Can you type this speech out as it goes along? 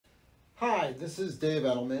Hi, this is Dave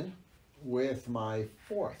Edelman with my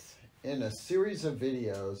fourth in a series of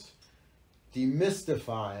videos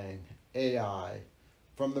demystifying AI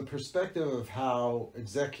from the perspective of how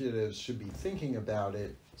executives should be thinking about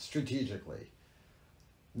it strategically.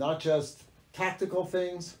 Not just tactical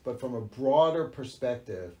things, but from a broader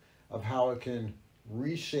perspective of how it can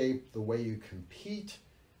reshape the way you compete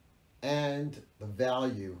and the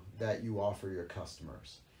value that you offer your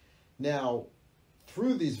customers. Now,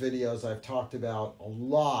 through these videos, I've talked about a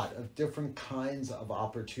lot of different kinds of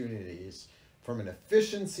opportunities from an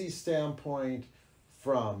efficiency standpoint,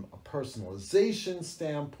 from a personalization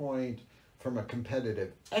standpoint, from a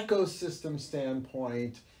competitive ecosystem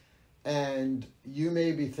standpoint, and you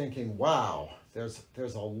may be thinking, wow, there's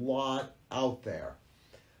a lot out there.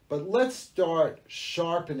 But let's start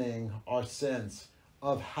sharpening our sense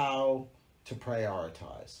of how to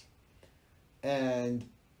prioritize. And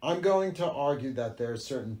I'm going to argue that there are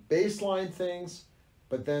certain baseline things,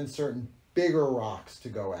 but then certain bigger rocks to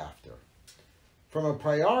go after. From a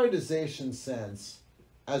prioritization sense,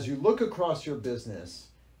 as you look across your business,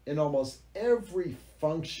 in almost every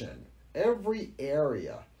function, every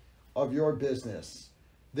area of your business,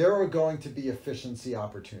 there are going to be efficiency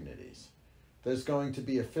opportunities. There's going to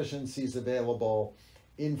be efficiencies available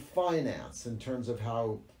in finance in terms of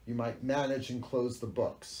how you might manage and close the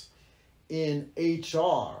books. In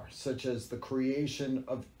HR, such as the creation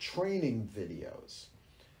of training videos.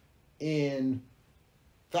 In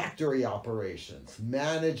factory operations,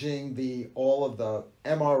 managing all of the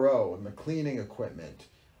MRO and the cleaning equipment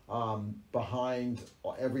behind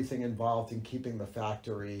everything involved in keeping the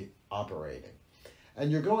factory operating.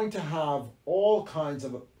 And you're going to have all kinds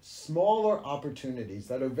of smaller opportunities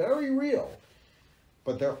that are very real,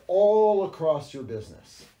 but they're all across your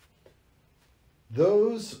business.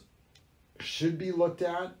 Those should be looked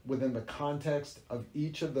at within the context of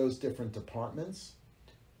each of those different departments,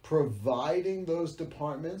 providing those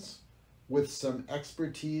departments with some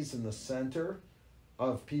expertise in the center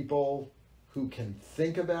of people who can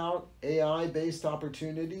think about AI-based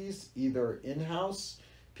opportunities, either in-house,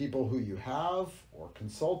 people who you have, or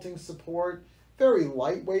consulting support, very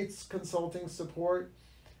lightweight consulting support,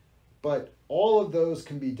 but all of those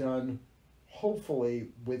can be done hopefully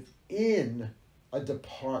within a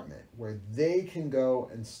department where they can go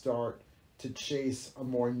and start to chase a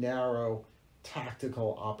more narrow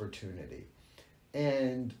tactical opportunity.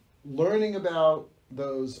 And learning about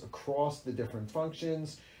those across the different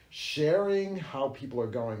functions, sharing how people are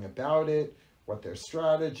going about it, what their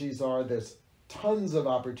strategies are, there's tons of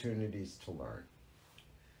opportunities to learn.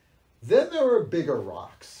 Then there are bigger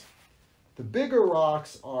rocks. The bigger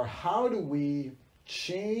rocks are, how do we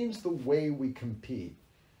change the way we compete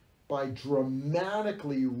by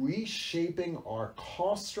dramatically reshaping our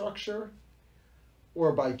cost structure,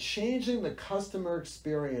 or by changing the customer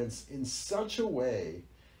experience in such a way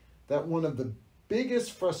that one of the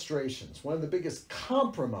biggest frustrations, one of the biggest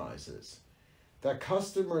compromises that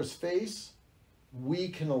customers face, we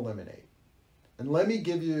can eliminate. And let me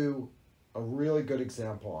give you a really good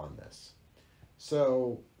example on this.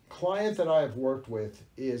 So, a client that I have worked with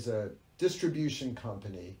is a distribution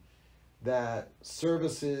company that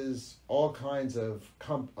services all kinds of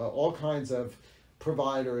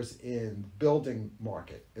providers in building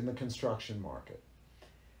market, in the construction market.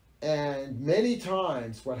 And many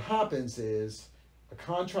times what happens is a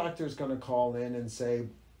contractor is going to call in and say,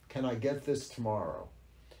 can I get this tomorrow?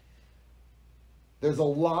 There's a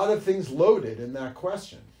lot of things loaded in that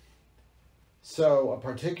question. So a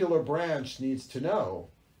particular branch needs to know,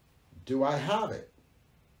 do I have it?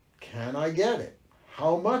 Can I get it?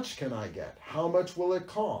 How much can I get? How much will it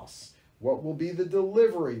cost? What will be the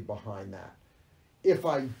delivery behind that? If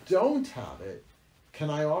I don't have it, can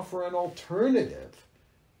I offer an alternative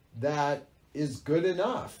that is good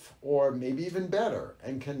enough, or maybe even better,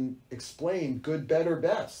 and can explain good, better,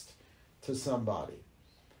 best to somebody?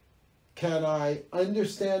 Can I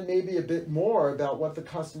understand maybe a bit more about what the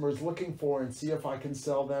customer is looking for and see if I can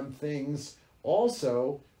sell them things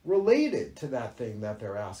also related to that thing that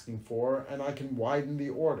they're asking for, and I can widen the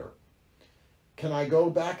order? Can I go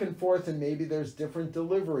back and forth and maybe there's different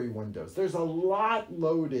delivery windows? There's a lot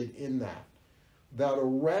loaded in that a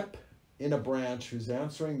rep in a branch who's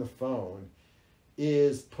answering the phone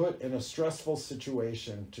is put in a stressful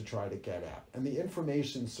situation to try to get at. And the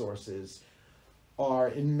information sources are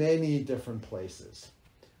in many different places.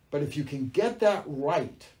 But if you can get that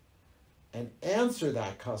right and answer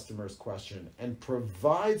that customer's question and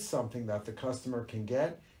provide something that the customer can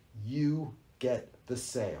get, you get the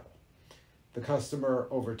sale. The customer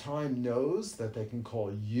over time knows that they can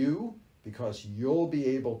call you because you'll be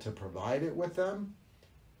able to provide it with them.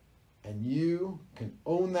 and you can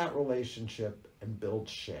own that relationship and build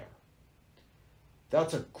share.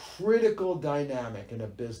 That's a critical dynamic in a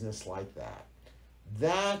business like that.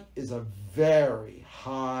 That is a very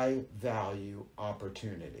high value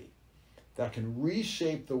opportunity that can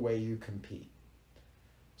reshape the way you compete.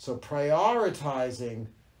 So prioritizing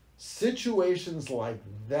situations like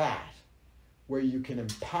that, where you can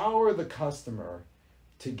empower the customer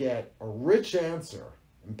to get a rich answer,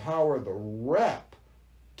 empower the rep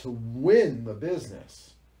to win the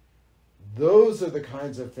business, those are the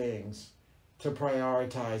kinds of things to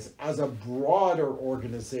prioritize as a broader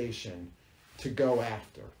organization to go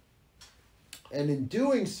after. And in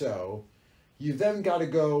doing so, you've then got to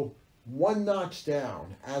go one notch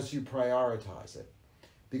down as you prioritize it,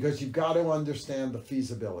 because you've got to understand the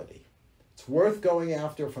feasibility. It's worth going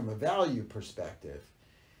after from a value perspective,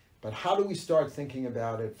 but how do we start thinking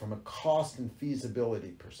about it from a cost and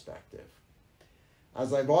feasibility perspective?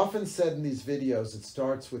 As I've often said in these videos, it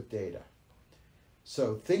starts with data.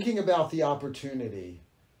 So thinking about the opportunity,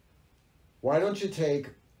 why don't you take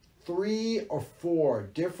 3 or 4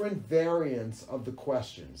 different variants of the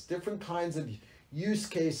questions, different kinds of use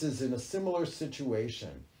cases in a similar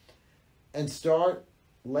situation, and start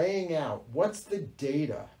laying out what's the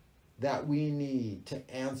data that we need to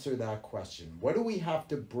answer that question. What do we have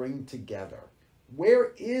to bring together?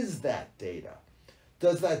 Where is that data?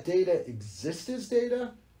 Does that data exist as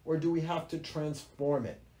data, or do we have to transform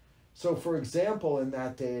it? So for example, in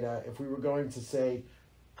that data, if we were going to say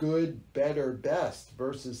good, better, best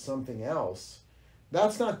versus something else,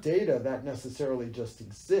 that's not data that necessarily just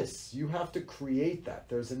exists. You have to create that.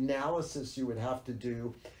 There's analysis you would have to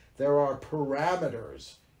do. There are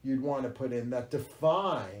parameters you'd want to put in that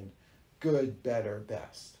define good, better,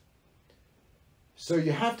 best. So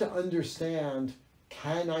you have to understand,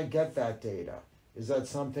 can I get that data? Is that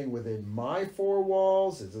something within my 4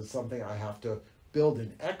 walls? Is it something I have to build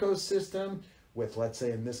an ecosystem with, let's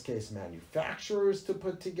say in this case, manufacturers to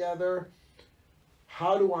put together?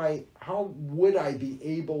 How would I be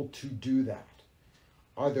able to do that?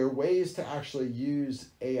 Are there ways to actually use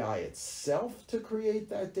AI itself to create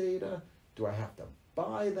that data? Do I have to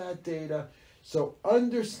buy that data? So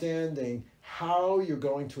understanding how you're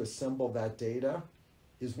going to assemble that data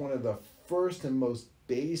is one of the first and most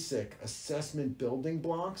basic assessment building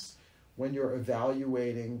blocks when you're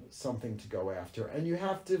evaluating something to go after. And you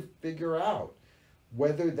have to figure out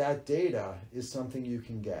whether that data is something you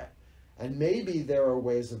can get. And maybe there are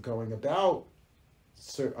ways of going about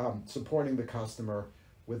supporting the customer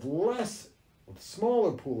with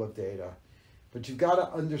smaller pool of data, but you've got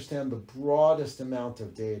to understand the broadest amount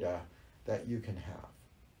of data that you can have.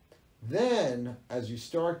 Then, as you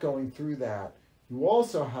start going through that, you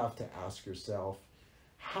also have to ask yourself,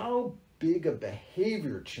 how big a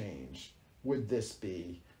behavior change would this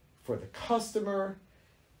be for the customer,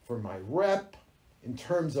 for my rep, in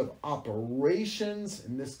terms of operations,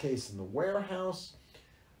 in this case in the warehouse?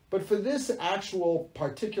 But for this actual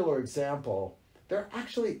particular example, there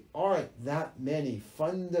actually aren't that many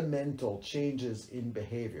fundamental changes in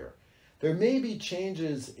behavior. There may be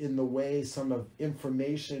changes in the way some of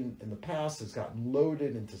information in the past has gotten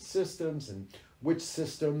loaded into systems and which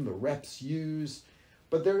system the reps use,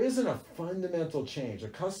 but there isn't a fundamental change. A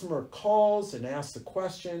customer calls and asks a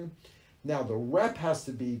question. Now the rep has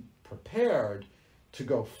to be prepared to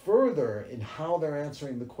go further in how they're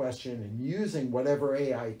answering the question and using whatever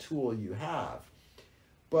AI tool you have.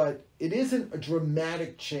 But it isn't a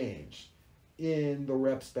dramatic change in the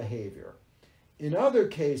rep's behavior. In other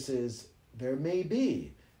cases, there may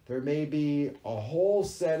be a whole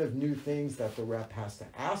set of new things that the rep has to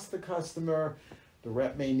ask the customer. The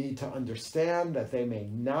rep may need to understand that they may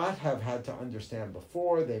not have had to understand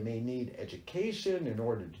before. They may need education in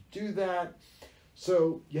order to do that.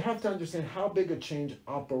 So you have to understand how big a change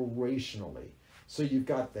operationally. So you've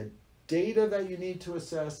got the data that you need to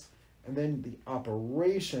assess, and then the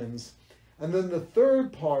operations. And then the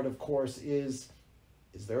third part, of course, is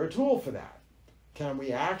there a tool for that? Can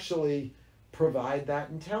we actually provide that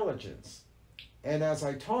intelligence? And as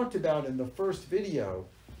I talked about in the first video,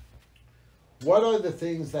 what are the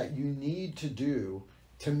things that you need to do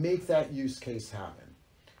to make that use case happen?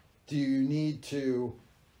 Do you need to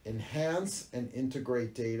enhance and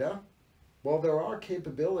integrate data? Well, there are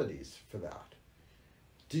capabilities for that.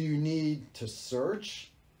 Do you need to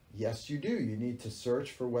search? Yes, you do. You need to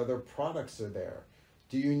search for whether products are there.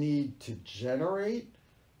 Do you need to generate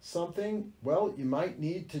something? Well, you might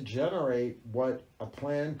need to generate what a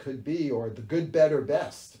plan could be, or the good, better,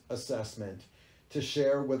 best assessment to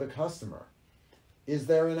share with a customer. Is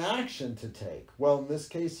there an action to take? Well, in this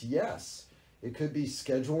case, yes. It could be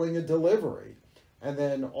scheduling a delivery. and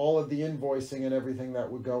then all of the invoicing and everything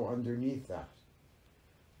that would go underneath that.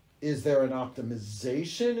 Is there an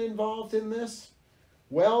optimization involved in this?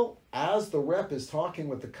 Well, as the rep is talking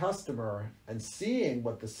with the customer and seeing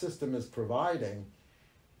what the system is providing,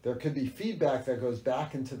 there could be feedback that goes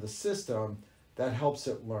back into the system that helps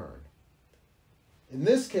it learn. In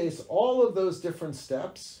this case, all of those different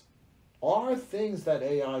steps are things that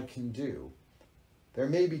AI can do. There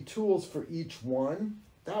may be tools for each one.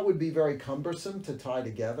 That would be very cumbersome to tie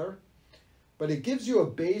together, but it gives you a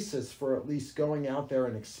basis for at least going out there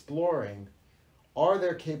and exploring, are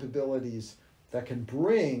there capabilities that can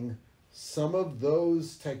bring some of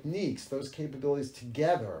those techniques, those capabilities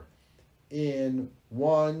together in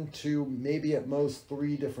 1, 2, maybe at most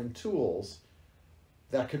 3 different tools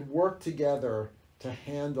that could work together to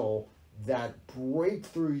handle that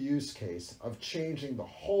breakthrough use case of changing the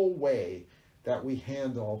whole way that we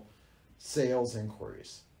handle sales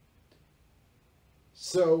inquiries.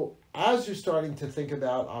 So as you're starting to think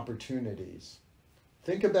about opportunities,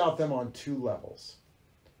 think about them on 2 levels.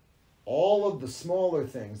 All of the smaller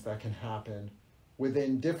things that can happen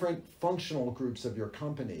within different functional groups of your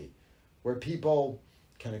company, where people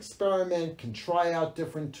can experiment, can try out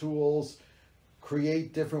different tools,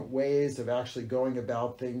 create different ways of actually going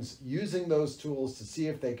about things, using those tools to see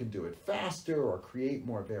if they can do it faster or create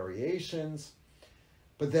more variations.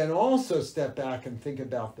 But then also step back and think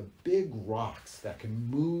about the big rocks that can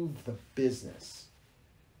move the business.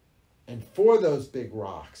 And for those big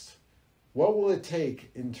rocks, what will it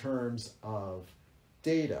take in terms of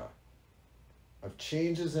data, of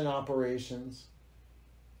changes in operations,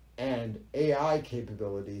 and AI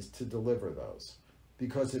capabilities to deliver those?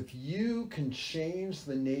 Because if you can change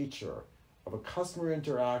the nature of a customer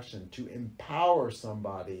interaction to empower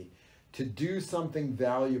somebody to do something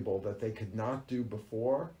valuable that they could not do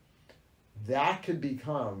before, that could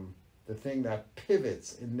become the thing that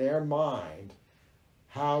pivots in their mind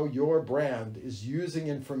how your brand is using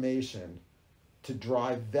information to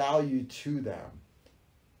drive value to them.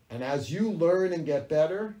 And as you learn and get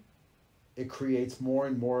better, it creates more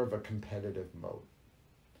and more of a competitive moat.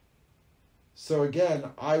 So again,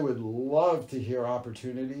 I would love to hear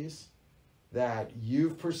opportunities that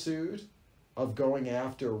you've pursued of going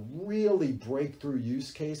after really breakthrough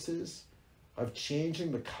use cases, of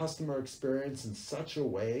changing the customer experience in such a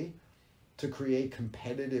way to create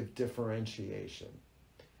competitive differentiation.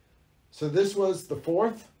 So this was the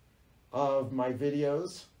 4th of my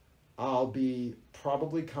videos. I'll be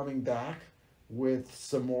probably coming back with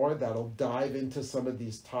some more that'll dive into some of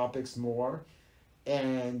these topics more.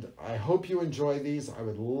 And I hope you enjoy these. I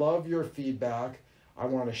would love your feedback. I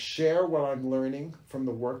want to share what I'm learning from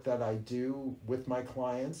the work that I do with my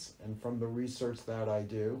clients and from the research that I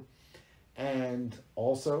do. And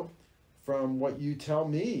also from what you tell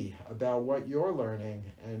me about what you're learning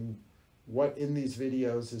and what in these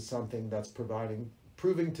videos is something that's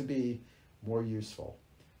proving to be more useful.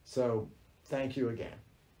 So thank you again.